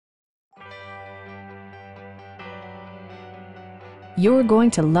You're going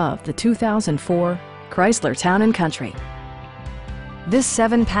to love the 2004 Chrysler Town & Country. This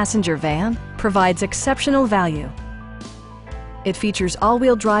 7-passenger van provides exceptional value. It features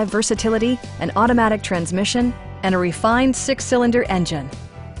all-wheel drive versatility, an automatic transmission, and a refined 6-cylinder engine.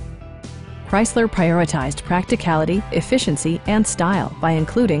 Chrysler prioritized practicality, efficiency, and style by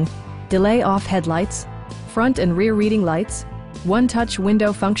including delay-off headlights, front and rear reading lights, one-touch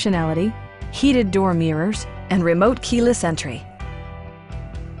window functionality, heated door mirrors, and remote keyless entry.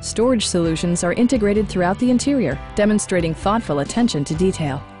 Storage solutions are integrated throughout the interior, demonstrating thoughtful attention to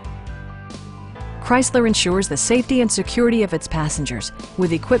detail. Chrysler ensures the safety and security of its passengers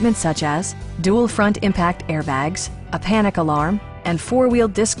with equipment such as dual front impact airbags, a panic alarm, and 4-wheel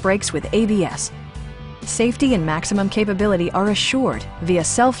disc brakes with ABS. Safety and maximum capability are assured via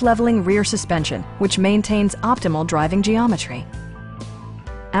self-leveling rear suspension, which maintains optimal driving geometry.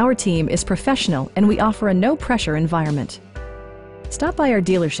 Our team is professional and we offer a no-pressure environment. Stop by our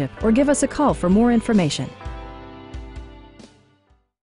dealership or give us a call for more information.